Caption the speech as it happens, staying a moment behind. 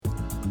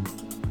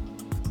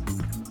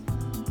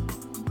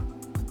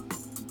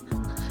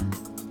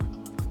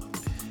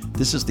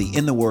This is the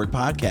In the Word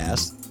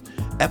podcast,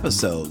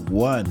 episode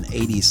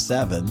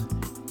 187.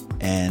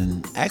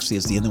 And actually,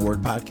 it's the In the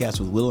Word podcast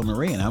with Will and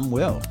Marie, and I'm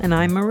Will. And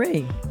I'm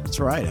Marie. That's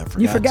right. I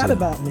forgot. You forgot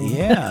about me.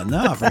 Yeah, no,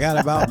 I forgot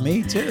about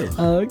me too.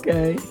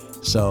 Okay.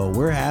 So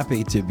we're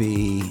happy to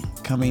be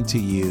coming to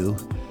you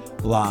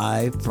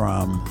live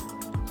from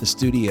the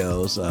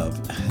studios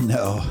of,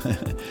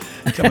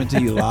 coming to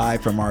you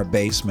live from our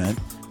basement.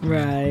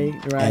 Right.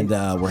 And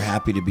we're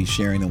happy to be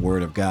sharing the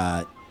Word of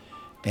God.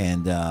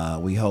 And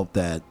we hope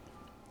that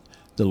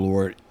the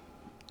Lord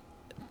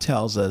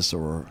tells us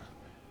or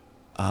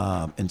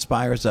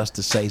inspires us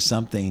to say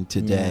something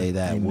today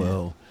that Amen.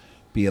 will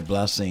be a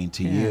blessing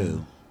to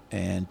you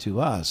and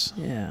to us.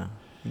 Yeah.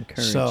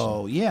 Encouraging.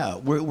 So,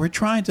 we're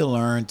trying to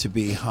learn to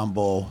be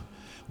humble.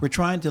 We're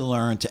trying to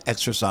learn to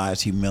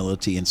exercise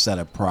humility instead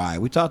of pride.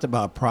 We talked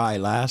about pride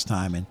last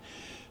time, and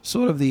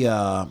sort of the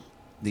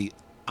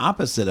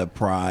opposite of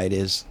pride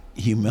is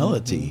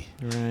humility.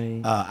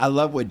 Right. I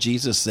love what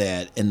Jesus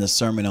said in the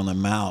Sermon on the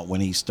Mount when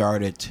he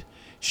started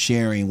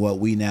sharing what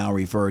we now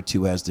refer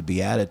to as the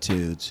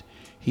Beatitudes.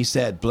 He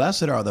said,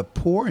 "Blessed are the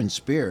poor in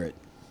spirit,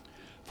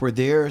 for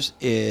theirs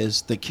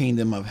is the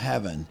kingdom of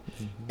heaven."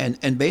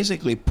 And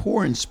basically,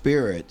 poor in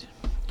spirit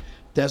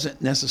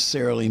doesn't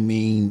necessarily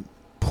mean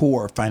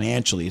poor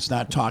financially. It's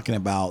not talking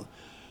about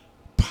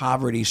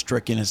poverty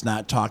stricken. It's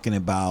not talking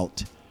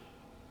about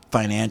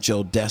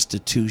financial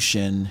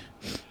destitution,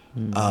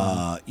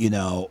 or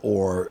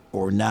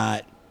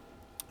not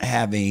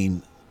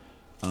having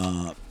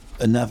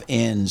enough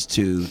ends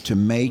to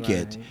make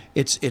it.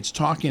 It's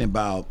talking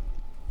about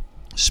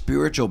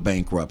spiritual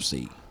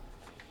bankruptcy.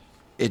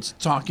 It's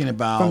talking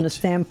about From the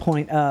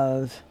standpoint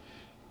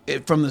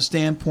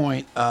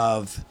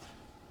of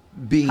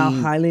being how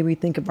highly we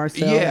think of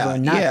ourselves or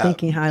not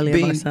thinking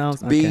highly of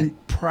ourselves. Being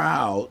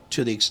proud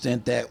to the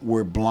extent that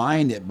we're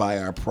blinded by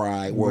our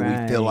pride, where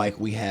we feel like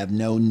we have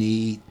no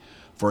need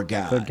for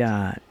God. For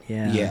God,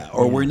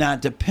 we're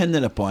not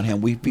dependent upon Him.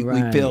 We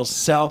feel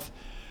self.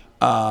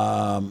 We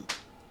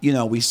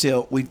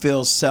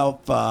feel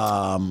self.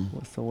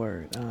 What's the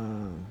word?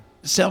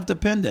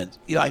 Self-dependent,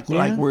 like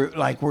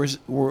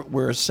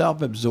we're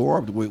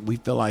self-absorbed. We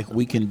feel like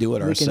we can do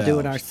it ourselves. We can do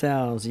it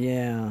ourselves.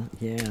 Yeah.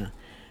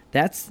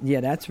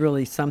 That's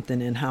really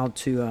something in how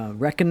to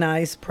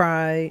recognize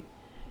pride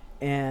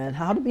and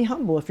how to be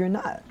humble if you're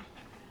not.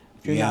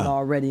 If you're not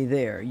already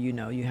there,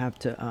 you have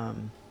to.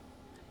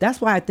 That's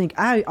why I think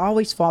I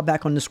always fall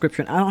back on the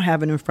scripture. And I don't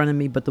have it in front of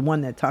me, but the one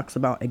that talks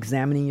about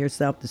examining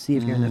yourself to see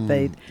if you're in the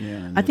faith.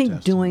 I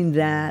think doing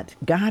that,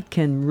 God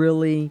can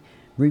really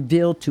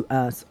reveal to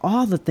us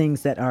all the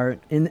things that are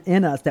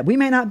in us that we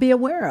may not be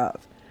aware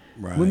of.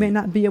 Right. We may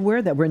not be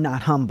aware that we're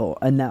not humble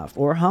enough,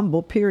 or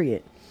humble,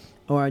 period,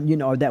 or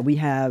that we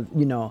have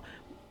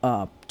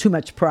too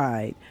much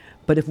pride.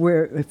 But if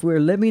we're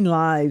living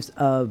lives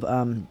of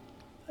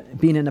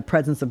being in the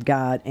presence of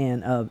God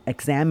and of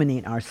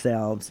examining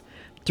ourselves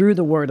through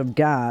the Word of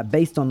God,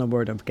 based on the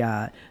Word of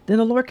God, then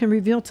the Lord can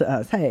reveal to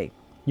us, hey,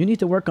 you need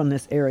to work on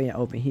this area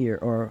over here,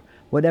 or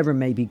whatever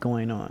may be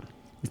going on.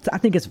 I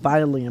think it's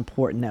vitally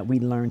important that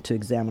we learn to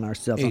examine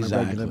ourselves on a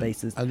regular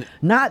basis,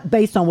 not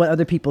based on what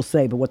other people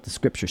say, but what the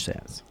Scripture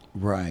says.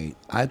 Right.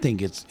 I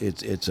think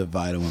it's a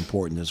vital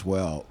important as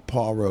well.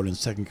 Paul wrote in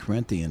 2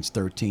 Corinthians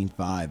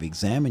 13:5,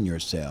 "Examine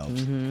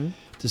yourselves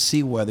to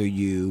see whether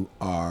you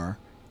are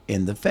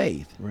in the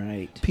faith."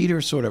 Right.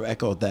 Peter sort of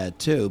echoed that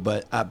too,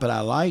 but I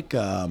like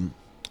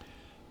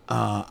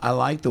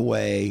the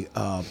way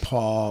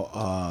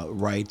Paul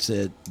writes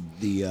it.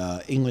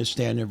 The English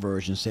Standard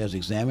Version says,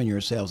 "Examine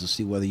yourselves to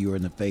see whether you are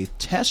in the faith.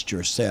 Test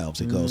yourselves,"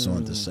 it goes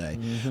on to say.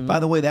 By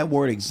the way, that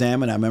word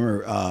examine, I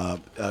remember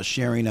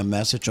sharing a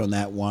message on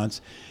that once,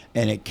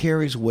 and it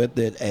carries with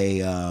it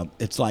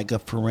it's like a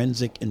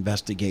forensic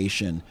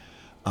investigation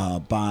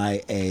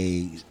by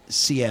a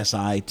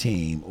CSI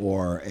team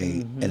or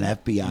an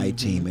FBI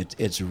team.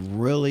 It's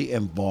really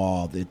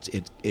involved.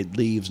 It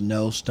leaves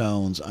no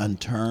stones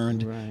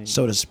unturned,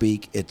 so to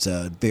speak. It's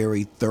a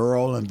very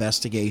thorough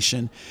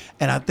investigation,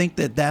 and I think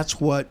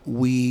that's what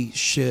we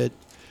should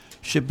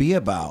be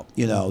about.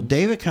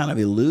 David kind of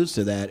alludes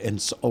to that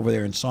over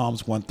there in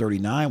Psalms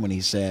 139 when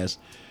he says,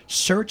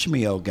 "Search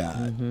me, O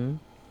God,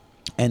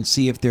 and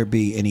see if there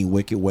be any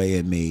wicked way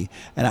in me."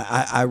 And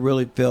I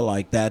really feel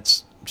like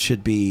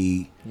should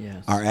be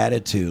our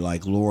attitude.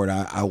 Like, Lord,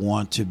 I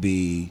want to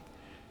be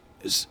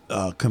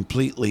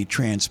completely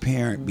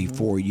transparent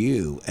before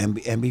you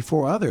and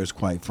before others,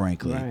 quite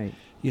frankly. Right.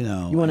 You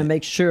want to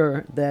make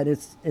sure that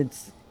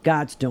it's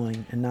God's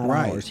doing and not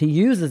ours. He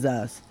uses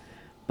us,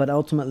 but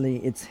ultimately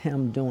it's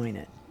Him doing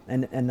it,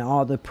 and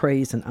all the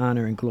praise and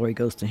honor and glory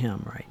goes to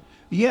Him, right?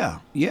 Yeah,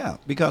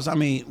 because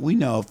we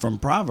know from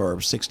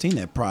Proverbs 16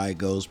 that pride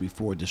goes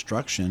before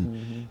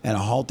destruction and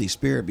a haughty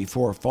spirit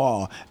before a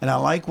fall. And I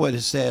like what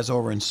it says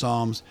over in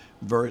Psalms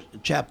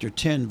chapter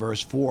 10,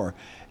 verse 4.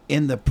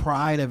 In the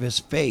pride of his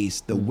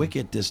face, the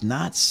wicked does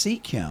not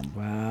seek him.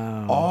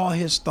 Wow. All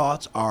his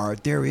thoughts are,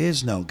 there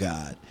is no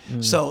God.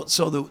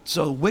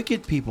 So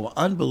wicked people,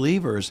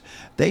 unbelievers,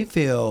 they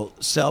feel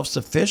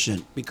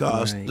self-sufficient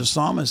because Right. the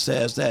psalmist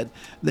says that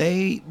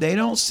they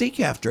don't seek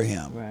after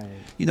him. Right.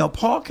 You know,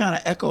 Paul kind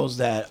of echoes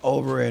that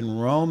over in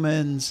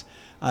Romans.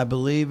 I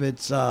believe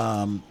it's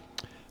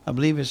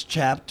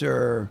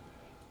chapter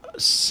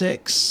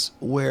 6,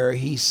 where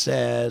he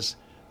says,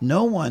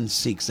 no one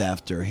seeks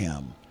after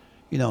him.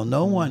 You know,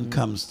 no one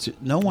comes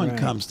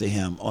to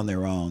him on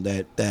their own.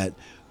 That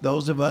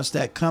those of us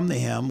that come to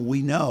him,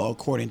 we know,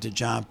 according to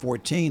John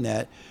 14,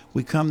 that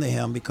we come to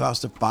him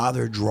because the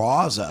Father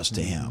draws us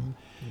to him.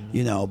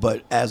 You know,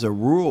 but as a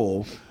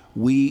rule,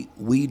 we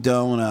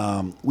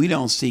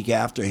don't seek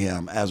after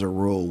him. As a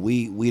rule,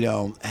 we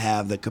don't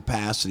have the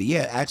capacity.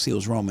 Yeah, actually, it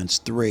was Romans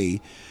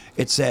 3.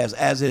 It says,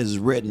 as it is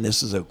written,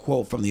 this is a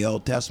quote from the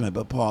Old Testament,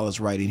 but Paul is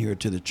writing here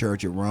to the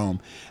church at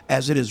Rome.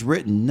 As it is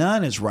written,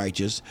 none is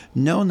righteous,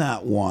 no,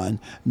 not one.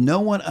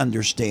 No one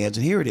understands.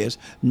 And here it is,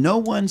 no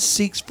one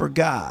seeks for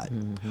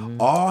God.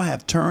 All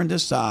have turned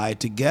aside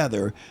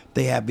together.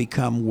 They have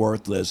become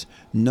worthless.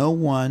 No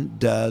one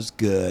does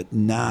good,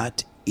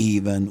 not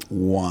even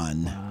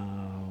one.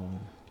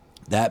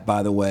 That,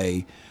 by the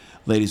way,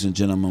 ladies and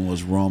gentlemen,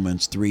 was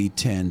Romans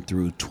 3:10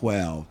 through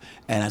 12.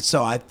 And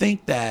so I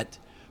think that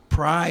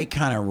pride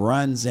kind of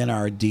runs in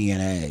our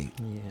DNA.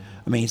 Yeah.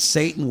 I mean,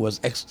 Satan was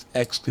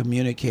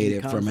excommunicated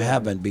Because from of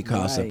heaven it.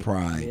 because of Right.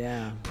 pride.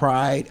 Yeah.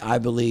 Pride, I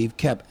believe,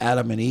 kept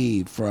Adam and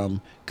Eve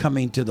from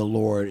coming to the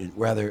Lord,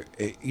 rather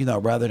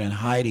than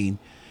hiding.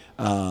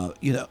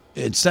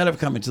 Instead of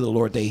coming to the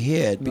Lord, they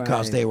hid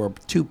because Right. they were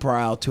too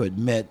proud to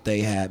admit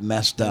they had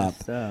messed up.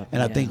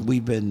 And I think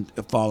we've been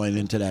falling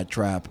into that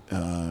trap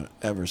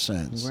ever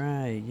since.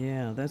 Right.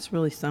 Yeah, that's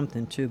really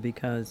something too,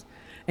 because,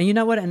 and you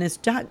know what? And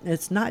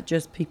it's not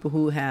just people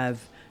who have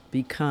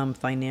become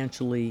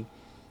financially,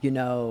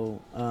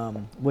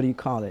 what do you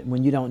call it?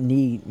 When you don't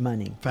need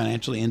money.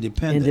 Financially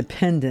independent.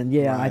 Independent.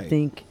 Yeah, I Right.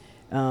 think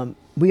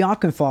we all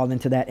can fall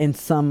into that in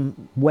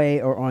some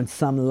way or on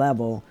some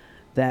level,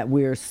 that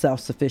we're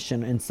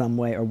self-sufficient in some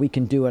way, or we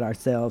can do it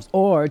ourselves,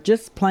 or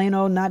just plain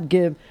old not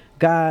give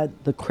God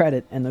the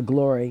credit and the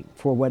glory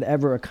for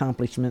whatever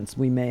accomplishments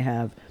we may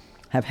have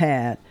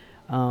had.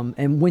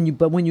 And when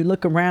you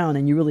look around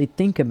and you really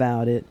think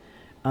about it,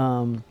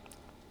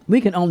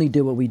 we can only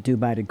do what we do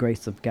by the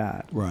grace of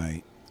God.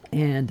 Right.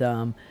 And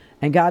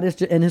God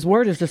and His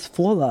Word is just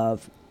full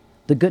of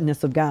the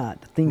goodness of God,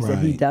 the things that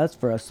He Right. does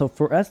for us. So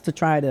for us to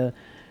try to,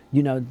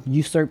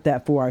 usurp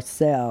that for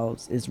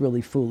ourselves is really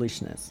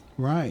foolishness.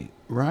 Right.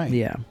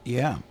 Yeah.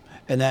 Yeah.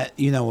 And that,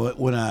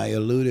 when I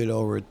alluded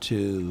over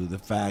to the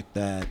fact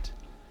that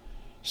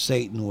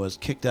Satan was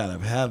kicked out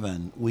of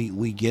heaven,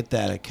 we get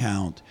that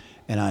account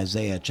in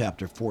Isaiah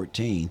chapter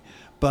 14.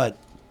 But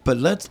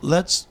let's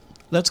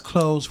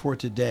close for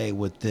today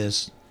with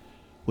this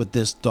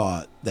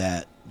thought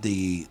that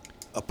the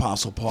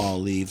Apostle Paul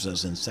leaves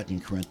us in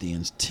 2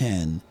 Corinthians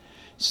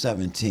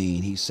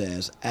 10:17. He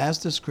says, as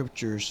the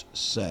scriptures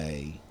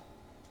say.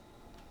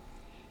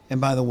 And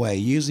by the way,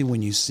 usually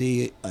when you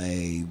see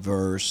a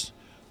verse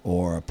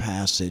or a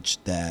passage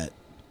that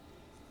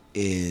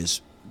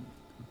is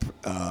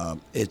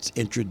it's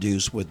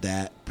introduced with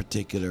that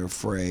particular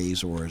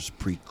phrase, or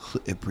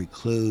it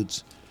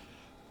precludes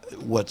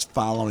what's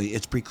following,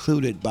 it's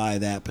precluded by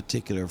that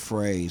particular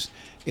phrase,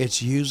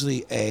 it's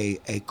usually a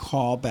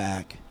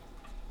callback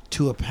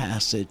to a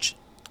passage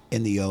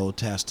in the Old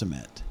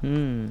Testament.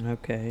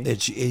 Okay.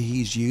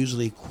 He's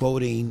usually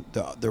quoting,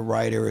 the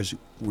writer is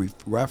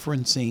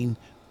referencing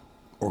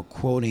or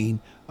quoting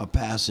a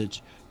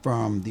passage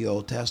from the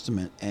Old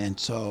Testament. And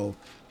so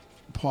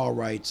Paul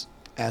writes,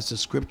 as the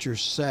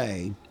scriptures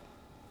say,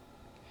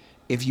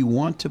 if you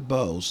want to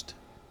boast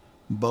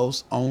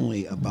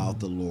only about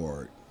the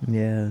Lord.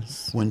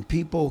 Yes. When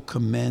people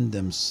commend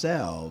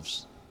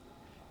themselves,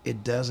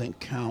 it doesn't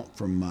count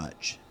for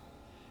much.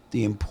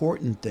 The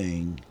important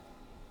thing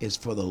is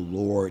for the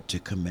Lord to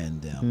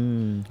commend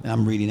them. And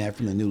I'm reading that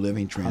from the New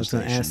Living I was Translation.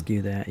 going to ask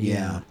you that.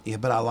 Yeah,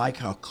 but I like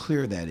how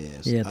clear that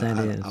is. Yeah, that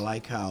is. I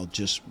like how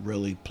just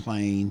really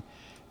plain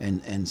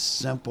and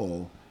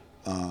simple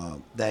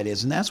that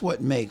is. And that's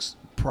what makes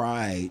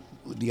pride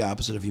the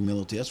opposite of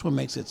humility. That's what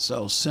makes it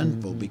so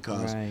sinful,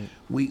 because right.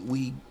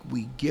 we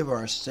give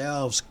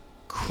ourselves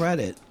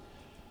credit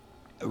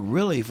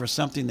really for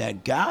something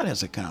that God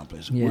has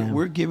accomplished. Yeah.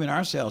 We're giving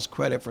ourselves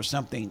credit for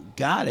something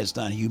God has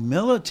done.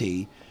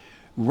 Humility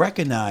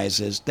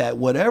recognizes that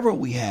whatever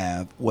we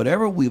have,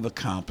 whatever we've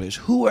accomplished,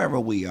 whoever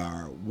we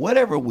are,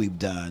 whatever we've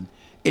done,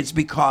 it's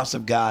because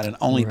of God and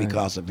only Right.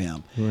 because of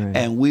Him. Right.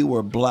 And we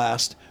were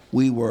blessed.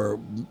 We were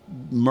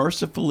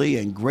mercifully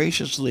and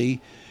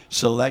graciously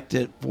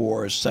selected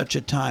for such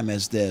a time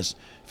as this,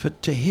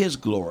 to His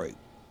glory,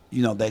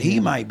 that He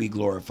might be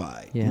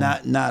glorified, Yeah.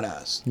 not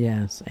us.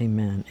 Yes.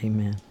 Amen.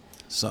 Amen.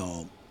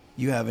 So,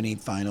 you have any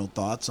final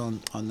thoughts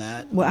on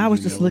that? Well, On I was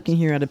just humility? looking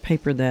here at a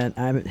paper that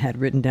I had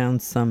written down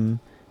some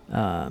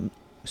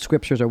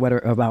scriptures or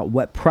whatever about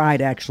what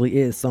pride actually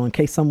is. So in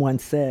case someone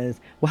says,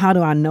 well, how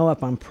do I know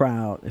if I'm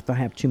proud, if I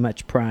have too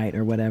much pride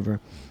or whatever?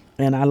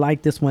 And I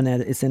like this one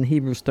that it's in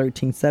Hebrews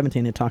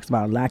 13:17. It talks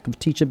about lack of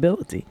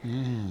teachability.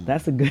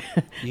 That's a good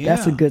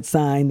that's a good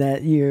sign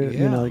that you're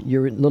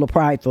a little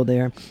prideful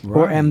there. Right.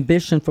 Or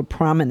ambition for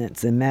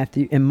prominence in Mark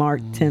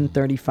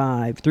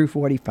 10:35 through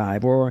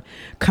 45, or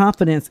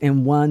confidence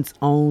in one's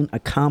own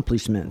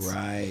accomplishments.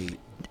 Right.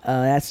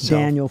 That's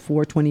Daniel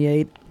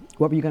 4:28.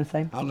 What were you going to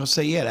say? I was going to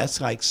say, yeah,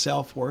 that's like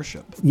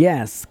self-worship.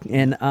 Yes.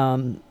 And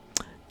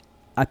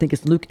I think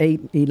it's Luke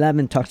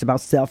 8:11 talks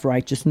about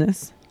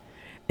self-righteousness.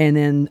 And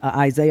then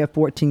Isaiah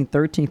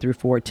 14:13 through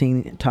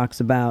 14 talks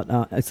about,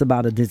 it's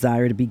about a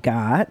desire to be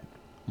God.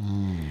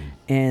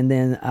 And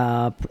then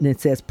it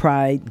says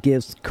pride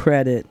gives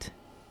credit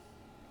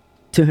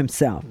to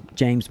himself.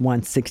 James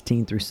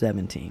 1:16 through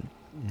 17.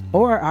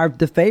 Or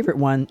the favorite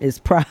one is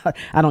pride.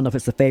 I don't know if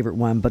it's the favorite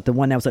one, but the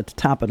one that was at the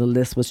top of the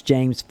list was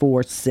James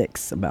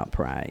 4:6 about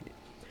pride.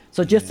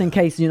 So just in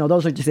case,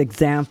 those are just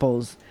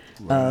examples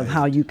of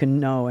how you can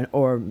know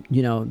or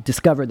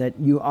discover that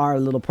you are a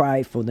little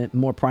prideful,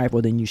 more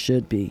prideful than you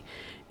should be,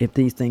 if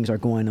these things are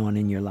going on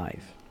in your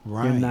life.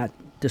 Right. You're not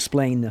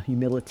displaying the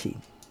humility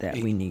that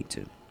we need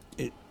to.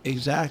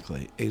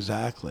 Exactly.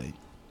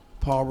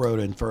 Paul wrote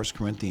in 1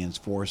 Corinthians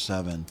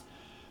 4:7,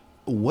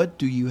 what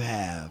do you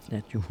have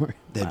that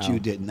you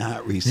did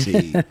not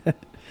receive?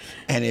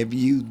 And if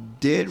you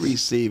did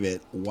receive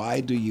it,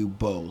 why do you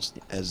boast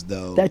as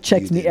though that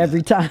checks me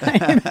every time?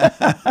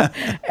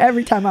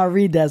 Every time I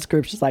read that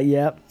scripture, it's like,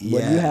 yep,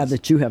 what do you have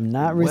that you have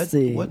not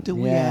received? What do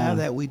we have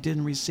that we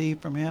didn't receive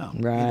from him?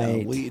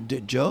 Right.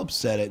 Job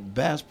said it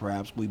best,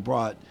 perhaps. We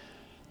brought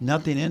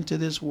nothing into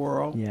this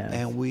world,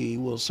 and we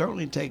will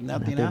certainly take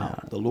nothing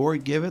out. The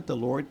Lord giveth, the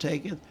Lord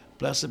taketh.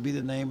 Blessed be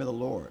the name of the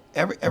Lord.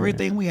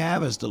 Everything we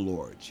have is the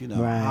Lord's.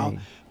 How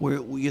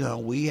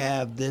we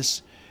have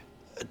this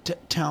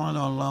talent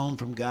on loan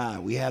from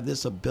God. We have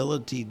this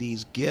ability,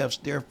 these gifts.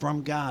 They're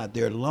from God.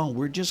 They're loaned.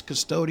 We're just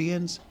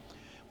custodians.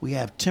 We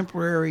have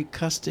temporary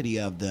custody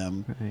of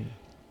them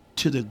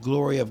to the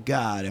glory of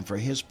God and for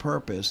His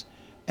purpose.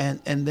 And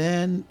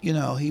then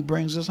He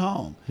brings us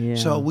home. Yeah.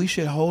 So we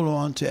should hold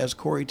on to, as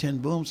Corrie ten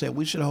Boom said,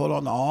 we should hold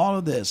on to all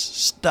of this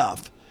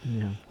stuff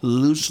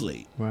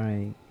loosely.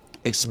 Right.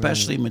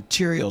 Especially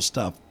material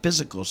stuff,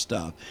 physical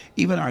stuff,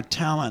 even our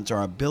talents,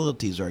 our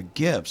abilities, our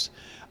gifts,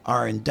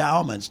 our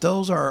endowments.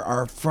 Those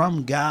are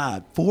from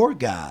God, for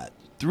God,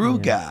 through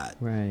God.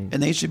 Right.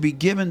 And they should be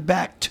given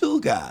back to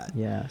God.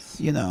 Yes.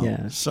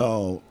 Yes.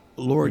 So,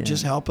 Lord,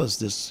 just help us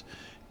this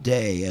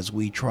day as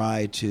we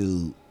try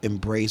to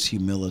embrace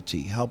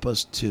humility. Help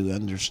us to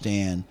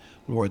understand,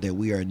 Lord, that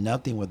we are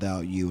nothing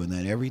without you and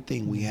that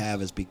everything we have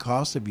is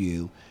because of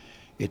you.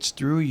 It's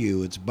through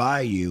you, it's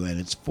by you, and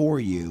it's for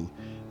you.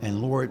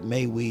 And Lord,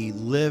 may we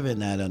live in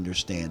that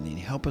understanding.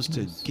 Help us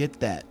to get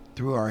that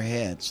through our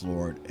heads,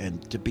 Lord,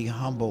 and to be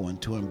humble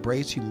and to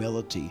embrace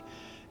humility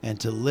and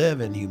to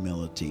live in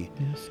humility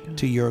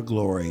to your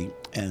glory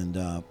and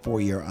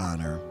for your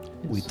honor.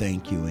 We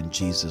thank you in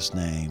Jesus'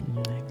 name.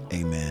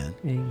 Amen.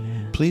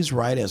 Amen. Please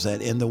write us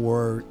at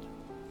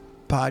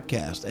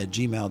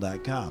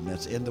inthewordpodcast@gmail.com.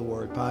 That's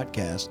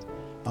inthewordpodcast.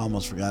 I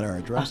almost forgot our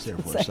address there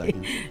for a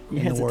second.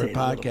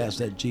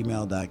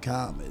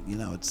 inthewordpodcast@gmail.com.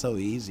 It's so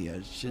easy.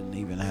 I shouldn't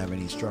even have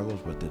any struggles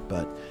with it.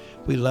 But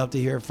we'd love to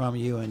hear from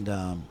you. And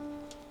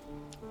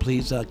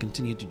please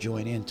continue to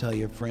join in. Tell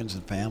your friends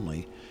and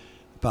family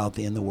about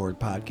the In the Word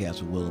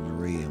podcast with Will and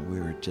Marie. And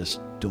we're just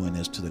doing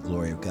this to the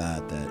glory of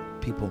God, that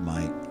people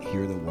might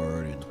hear the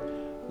Word and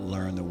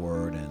learn the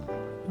Word and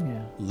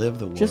live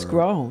the Word. Just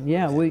grow.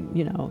 Yeah, we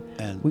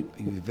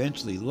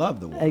eventually love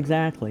the Word.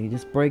 Exactly.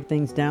 Just break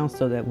things down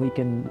so that we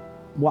can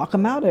walk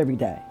them out every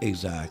day.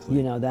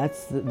 Exactly.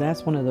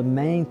 That's one of the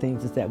main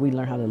things, is that we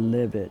learn how to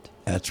live it.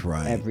 That's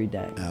right. Every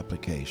day.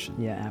 Application.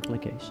 Yeah,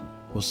 application.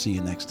 We'll see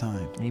you next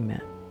time.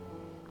 Amen.